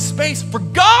creating a space for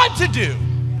God to do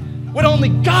what only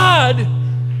God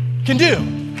can do.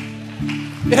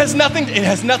 It has nothing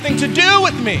to do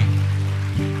with me.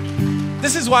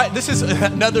 This is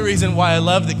another reason why I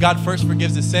love that God first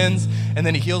forgives his sins and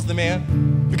then he heals the man.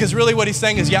 Because really what he's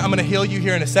saying is, yeah, I'm gonna heal you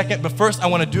here in a second, but first I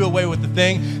wanna do away with the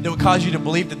thing that would cause you to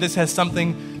believe that this has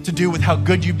something to do with how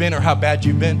good you've been or how bad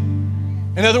you've been.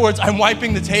 In other words, I'm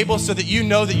wiping the table so that you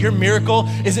know that your miracle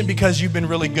isn't because you've been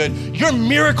really good. Your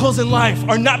miracles in life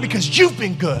are not because you've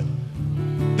been good.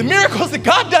 The miracles that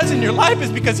God does in your life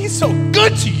is because he's so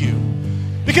good to you.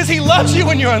 Because he loves you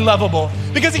when you're unlovable.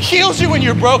 Because he heals you when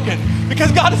you're broken.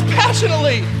 Because God is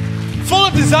passionately full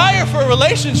of desire for a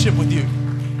relationship with you.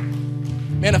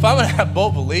 Man, if I'm gonna have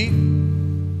bold belief,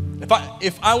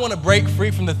 if I wanna break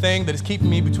free from the thing that is keeping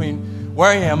me between where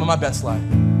I am and my best life,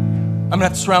 I'm gonna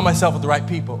have to surround myself with the right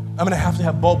people. I'm gonna have to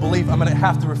have bold belief. I'm gonna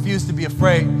have to refuse to be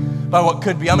afraid by what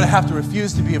could be. I'm gonna have to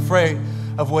refuse to be afraid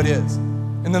of what is.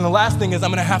 And then the last thing is I'm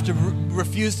gonna have to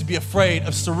refuse to be afraid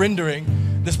of surrendering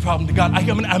this problem to God. I'm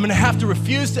gonna have to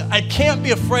refuse I can't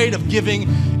be afraid of giving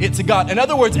it to God. In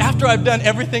other words, after I've done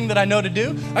everything that I know to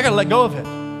do, I gotta let go of it.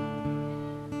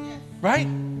 Right?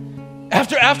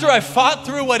 After I fought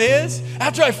through what is,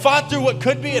 after I fought through what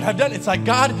could be and have done, it's like,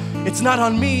 God, it's not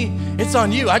on me, it's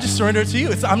on you. I just surrender it to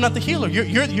you. I'm not the healer.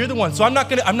 You're the one. So I'm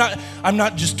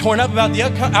not just torn up about the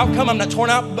outcome. I'm not torn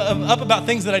up about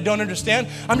things that I don't understand.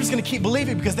 I'm just gonna keep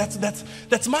believing because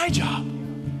that's my job.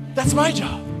 That's my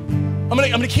job. I'm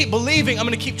gonna keep believing. I'm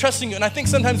gonna keep trusting you. And I think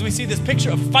sometimes we see this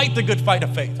picture of fight the good fight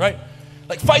of faith, right?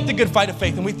 Like fight the good fight of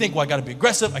faith. And we think, well, I gotta be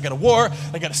aggressive, I gotta war,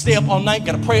 I gotta stay up all night,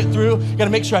 gotta pray it through, gotta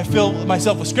make sure I fill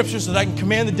myself with scripture so that I can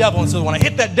command the devil. And so when I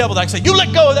hit that devil, I can say, you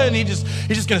let go of that, and he's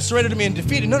just gonna surrender to me and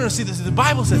defeat it. No, see, the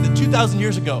Bible says that 2,000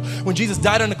 years ago, when Jesus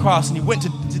died on the cross and he went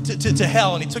to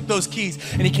hell and he took those keys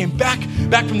and he came back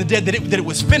from the dead, that it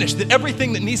was finished, that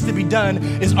everything that needs to be done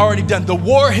is already done. The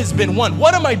war has been won.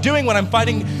 What am I doing when I'm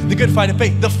fighting the good fight of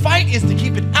faith? The fight is to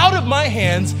keep it out of my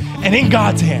hands and in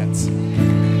God's hands.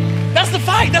 That's the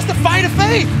fight. That's the fight of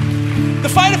faith. The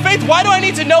fight of faith. Why do I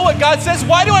need to know what God says?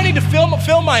 Why do I need to fill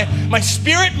my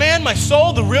spirit, man, my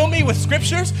soul, the real me with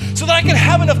scriptures so that I can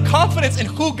have enough confidence in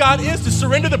who God is to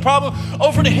surrender the problem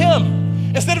over to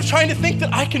him instead of trying to think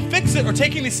that I can fix it or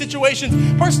taking these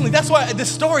situations personally. That's why this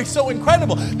story is so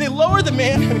incredible. They lower the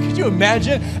man. I mean, could you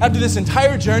imagine after this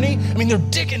entire journey? I mean, they're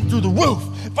digging through the roof.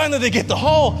 Finally, they get the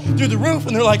hole through the roof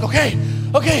and they're like, okay,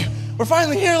 we're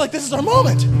finally here. Like, this is our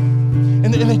moment.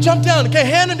 And they jump down, okay,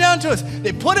 hand him down to us.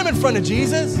 They put him in front of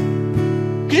Jesus.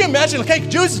 Can you imagine, okay,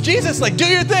 Jesus, like, do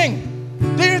your thing.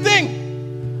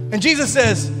 And Jesus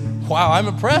says, wow, I'm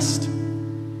impressed.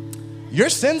 Your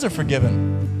sins are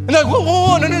forgiven. And they're like,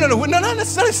 whoa, no,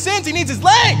 that's not his sins. He needs his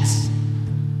legs.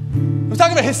 I'm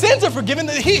talking about his sins are forgiven.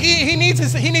 He needs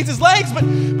his legs,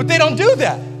 but they don't do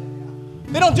that.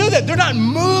 They don't do that. They're not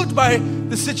moved by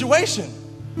the situation.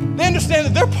 They understand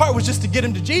that their part was just to get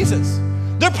him to Jesus.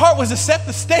 Their part was to set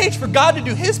the stage for God to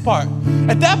do his part.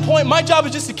 At that point, my job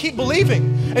is just to keep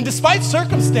believing. And despite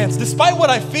circumstance, despite what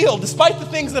I feel, despite the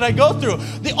things that I go through,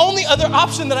 the only other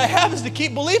option that I have is to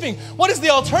keep believing. What is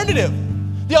the alternative?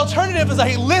 The alternative is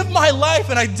I live my life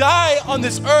and I die on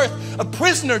this earth a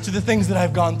prisoner to the things that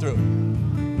I've gone through.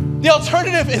 The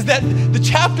alternative is that the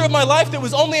chapter of my life that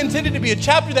was only intended to be a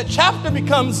chapter, that chapter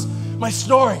becomes my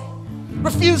story.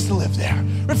 Refuse to live there.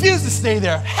 Refuse to stay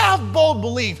there. Have bold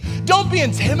belief. Don't be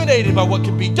intimidated by what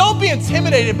could be. Don't be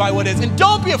intimidated by what is. And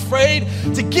don't be afraid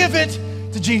to give it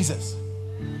to Jesus.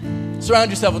 Surround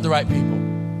yourself with the right people.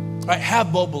 All right,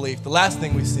 have bold belief. The last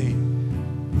thing we see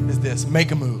is this: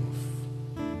 make a move.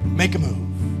 Make a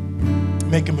move.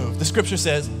 Make a move. The scripture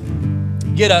says,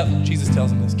 get up. Jesus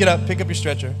tells him this. Get up, pick up your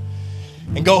stretcher,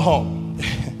 and go home.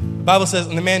 The Bible says,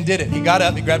 and the man did it. He got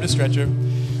up, he grabbed his stretcher,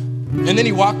 and then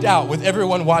he walked out with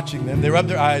everyone watching them. They rubbed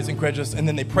their eyes, incredulous, and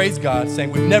then they praised God, saying,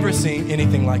 we've never seen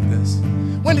anything like this.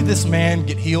 When did this man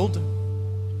get healed?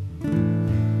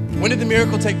 When did the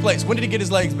miracle take place? When did he get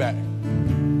his legs back?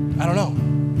 I don't know.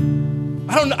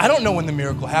 I don't know when the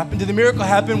miracle happened. Did the miracle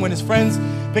happen when his friends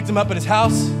picked him up at his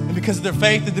house? And because of their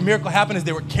faith, did the miracle happen as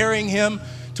they were carrying him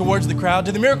towards the crowd?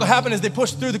 Did the miracle happen as they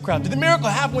pushed through the crowd? Did the miracle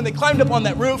happen when they climbed up on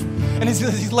that roof and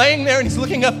he's laying there and he's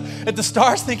looking up at the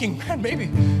stars thinking, man, maybe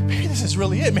this is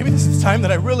really it. Maybe this is the time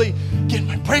that I really get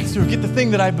my breakthrough, get the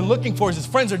thing that I've been looking for as his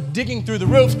friends are digging through the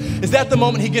roof. Is that the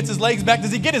moment he gets his legs back?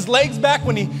 Does he get his legs back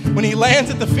when he lands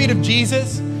at the feet of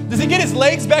Jesus? Does he get his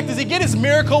legs back? Does he get his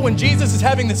miracle when Jesus is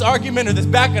having this argument or this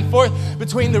back and forth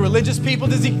between the religious people?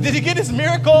 Did he get his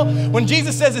miracle when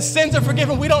Jesus says his sins are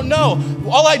forgiven? We don't know.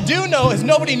 All I do know is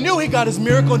nobody knew he got his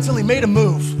miracle until he made a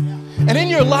move. And in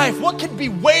your life, what could be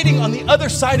waiting on the other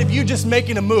side of you just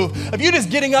making a move, of you just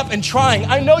getting up and trying?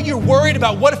 I know you're worried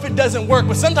about what if it doesn't work,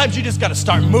 but sometimes you just got to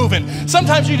start moving.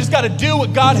 Sometimes you just got to do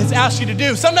what God has asked you to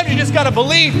do. Sometimes you just got to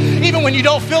believe even when you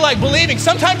don't feel like believing.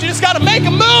 Sometimes you just got to make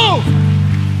a move.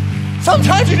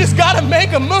 Sometimes you just got to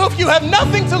make a move. You have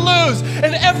nothing to lose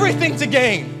and everything to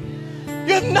gain.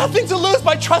 You have nothing to lose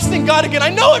by trusting God again. I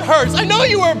know it hurts. I know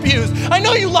you were abused. I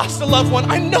know you lost a loved one.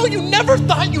 I know you never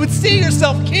thought you would see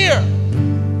yourself here.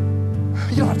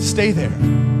 You don't have to stay there.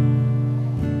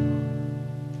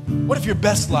 What if your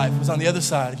best life was on the other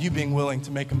side of you being willing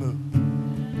to make a move?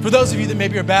 For those of you that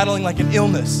maybe are battling like an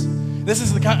illness, this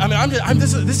is the kind.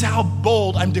 This is how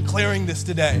bold I'm declaring this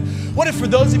today. What if for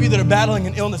those of you that are battling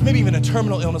an illness, maybe even a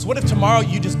terminal illness, what if tomorrow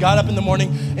you just got up in the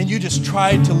morning and you just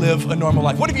tried to live a normal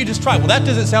life? What if you just tried? Well, that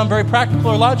doesn't sound very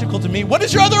practical or logical to me. What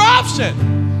is your other option?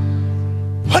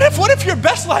 What if your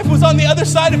best life was on the other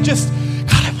side of just,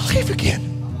 God, I believe again.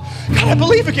 God, I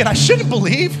believe again. I shouldn't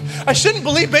believe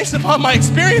based upon my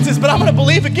experiences, but I'm going to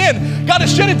believe again. God, it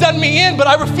should have done me in, but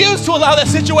I refuse to allow that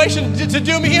situation to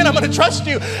do me in. I'm going to trust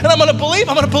you, and I'm going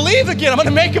to believe again. I'm going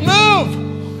to make a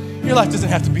move. Your life doesn't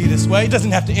have to be this way. It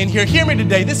doesn't have to end here. Hear me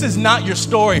today. This is not your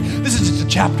story. This is just a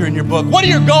chapter in your book. What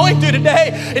you're going through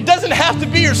today, it doesn't have to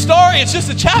be your story. It's just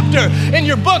a chapter in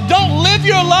your book. Don't live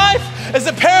your life as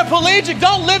a paraplegic.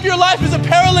 Don't live your life as a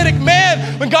paralytic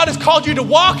man when God has called you to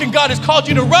walk and God has called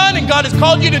you to run and God has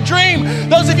called you to dream.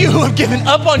 Those of you who have given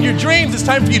up on your dreams, it's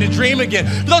time for you to dream again.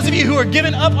 For those of you who are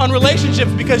giving up on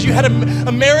relationships because you had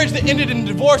a marriage that ended in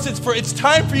divorce, it's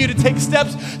time for you to take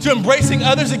steps to embracing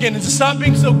others again and to stop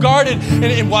being so guarded.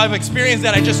 And while I've experienced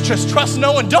that, I just trust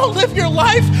no one. Don't live your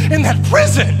life in that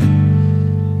prison.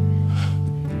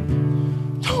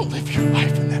 Don't live your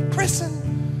life in that prison.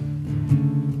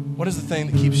 What is the thing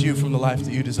that keeps you from the life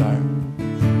that you desire?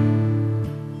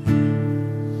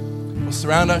 We'll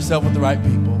surround ourselves with the right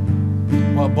people.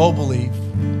 We'll have bold belief,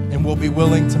 and we'll be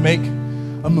willing to make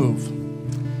a move.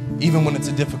 Even when it's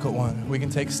a difficult one, we can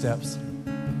take steps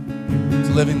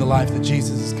to living the life that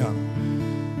Jesus has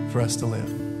come for us to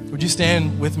live. Would you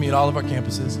stand with me at all of our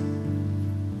campuses?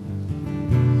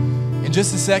 In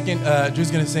just a second, Drew's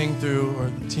going to sing through,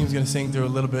 or the team's going to sing through a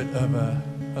little bit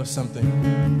of something.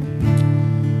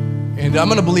 And I'm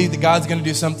going to believe that God's going to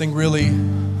do something really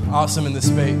awesome in this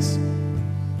space.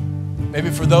 Maybe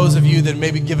for those of you that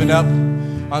maybe given up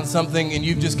on something and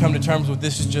you've just come to terms with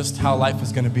this is just how life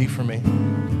is going to be for me.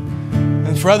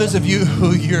 And for others of you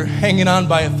who you're hanging on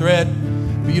by a thread,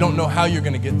 but you don't know how you're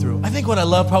going to get through. I think what I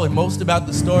love probably most about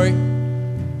the story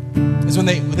is when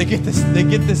they get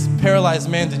this paralyzed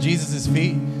man to Jesus'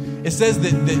 feet. It says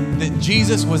that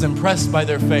Jesus was impressed by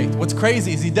their faith. What's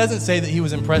crazy is he doesn't say that he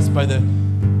was impressed by the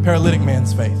paralytic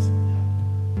man's faith.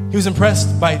 He was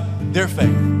impressed by their faith.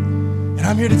 And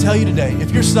I'm here to tell you today,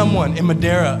 if you're someone in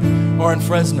Madera or in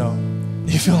Fresno,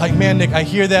 you feel like, man, Nick, I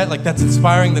hear that, like that's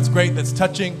inspiring, that's great, that's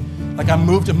touching, like I'm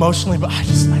moved emotionally, but I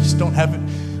just don't have it.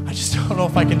 I just don't know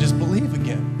if I can just believe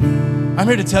again. I'm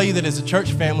here to tell you that as a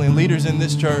church family and leaders in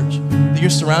this church, that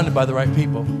you're surrounded by the right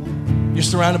people. You're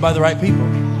surrounded by the right people.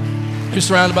 You're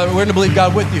surrounded by, we're going to believe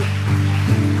God with you.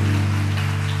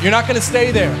 You're not going to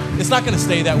stay there. It's not going to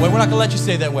stay that way. We're not going to let you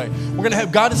stay that way. We're going to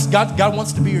have God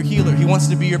wants to be your healer. He wants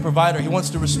to be your provider. He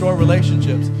wants to restore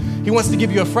relationships. He wants to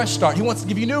give you a fresh start. He wants to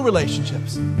give you new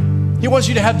relationships. He wants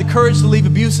you to have the courage to leave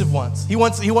abusive ones. He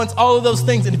wants all of those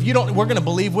things. And if you don't, we're going to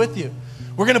believe with you.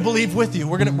 We're going to believe with you.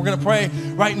 We're going to pray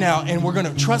right now, and we're going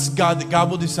to trust God that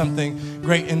God will do something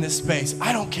great in this space.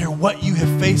 I don't care what you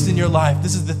have faced in your life.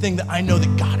 This is the thing that I know,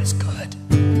 that God is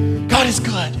good. God is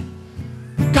good.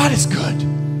 God is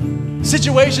good.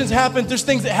 Situations happen. There's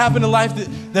things that happen in life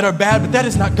that are bad, but that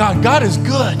is not God. God is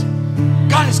good.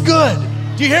 God is good.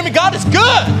 Do you hear me? God is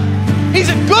good. He's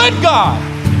a good God.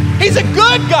 He's a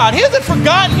good God. He hasn't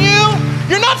forgotten you.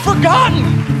 You're not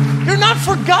forgotten. You're not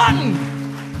forgotten.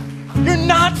 You're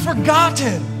not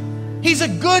forgotten. He's a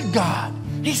good God.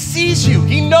 He sees you.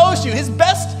 He knows you. His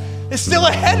best is still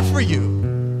ahead for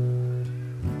you.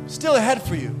 Still ahead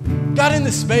for you. God, in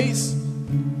this space,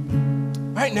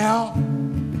 right now,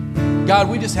 God,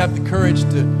 we just have the courage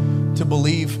to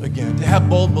believe again, to have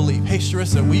bold belief. Hey,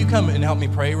 Sharissa, will you come and help me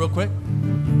pray real quick?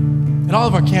 At all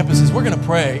of our campuses, we're going to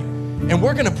pray, and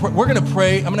we're going to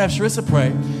pray. I'm going to have Sharissa pray,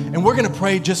 and we're going to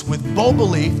pray just with bold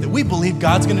belief that we believe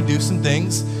God's going to do some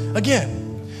things again.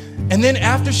 And then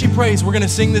after she prays, we're going to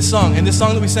sing this song. And this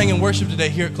song that we sang in worship today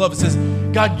here at Club, it says,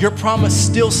 God, your promise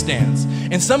still stands.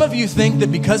 And some of you think that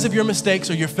because of your mistakes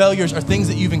or your failures or things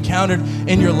that you've encountered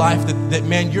in your life that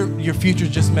man, your future's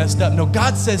just messed up. No,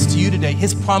 God says to you today,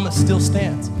 his promise still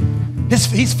stands.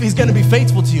 He's going to be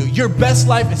faithful to you. Your best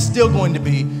life is still going to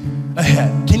be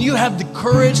ahead. Can you have the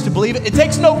courage to believe it? It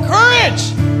takes no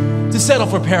courage to settle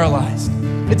for paralyzed.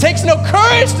 It takes no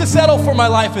courage to settle for my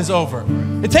life is over.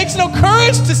 It takes no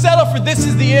courage to settle for this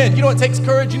is the end. You know what takes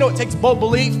courage? You know what takes bold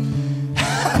belief?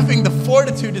 Having the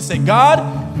fortitude to say, God,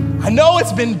 I know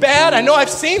it's been bad. I know I've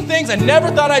seen things. I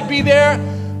never thought I'd be there.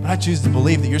 But I choose to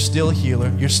believe that you're still a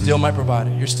healer. You're still my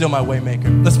provider. You're still my way maker.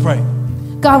 Let's pray.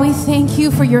 God, we thank you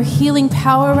for your healing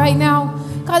power right now.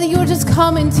 God, that you would just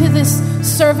come into this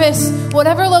service,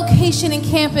 whatever location and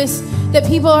campus that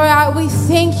people are at. We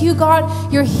thank you,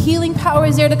 God. Your healing power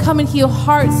is there to come and heal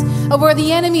hearts of where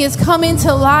the enemy has come in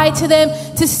to lie to them,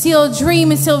 to steal a dream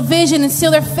and steal vision and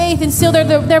steal their faith and steal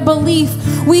their belief.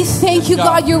 We thank you,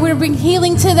 God. You would bring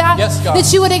healing to that,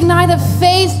 that you would ignite a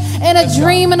faith and a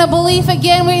dream and a belief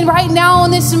again. Right now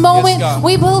in this moment,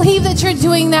 we believe that you're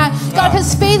doing that. God,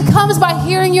 because faith comes by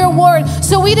hearing your word.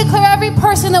 So we declare every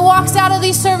person that walks out of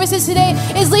these services today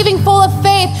is leaving full of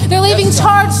faith. They're leaving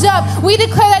charged up. We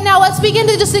declare that now. Let's begin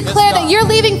to just declare that you're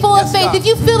leaving full of faith. If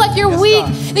you feel like you're weak,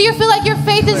 that you feel like your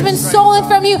faith has been stolen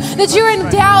from you, that you're in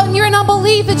doubt and you're in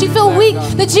unbelief, that you feel weak,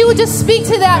 that you would just speak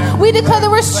to that. We declare that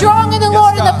we're strong in the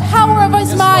Lord and the power of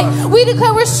his might. We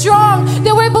declare we're strong,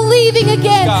 that we're believing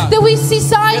again, that we see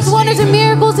signs, wonders, and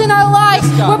miracles in our lives.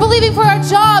 We're believing for our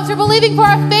jobs. We're believing for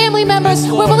our family members.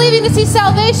 We're believing to see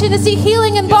salvation, to see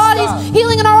healing in bodies,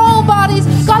 healing in our own bodies.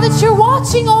 God, that you're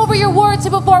watching over your word to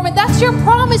perform it. That's your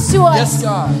promise to us.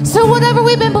 So whatever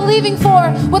we've been believing for,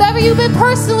 whatever you've been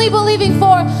personally believing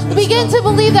for, begin to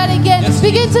believe that again.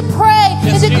 Begin to pray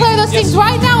and declare those things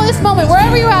right now in this moment.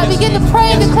 Wherever you're at, begin to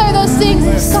pray and declare those things.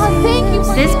 God, thank you.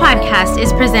 This podcast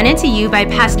is presented to you by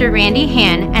Pastor Randy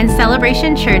Han and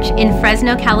Celebration Church in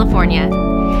Fresno, California.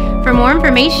 For more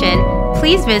information,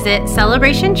 please visit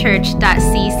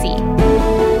celebrationchurch.cc.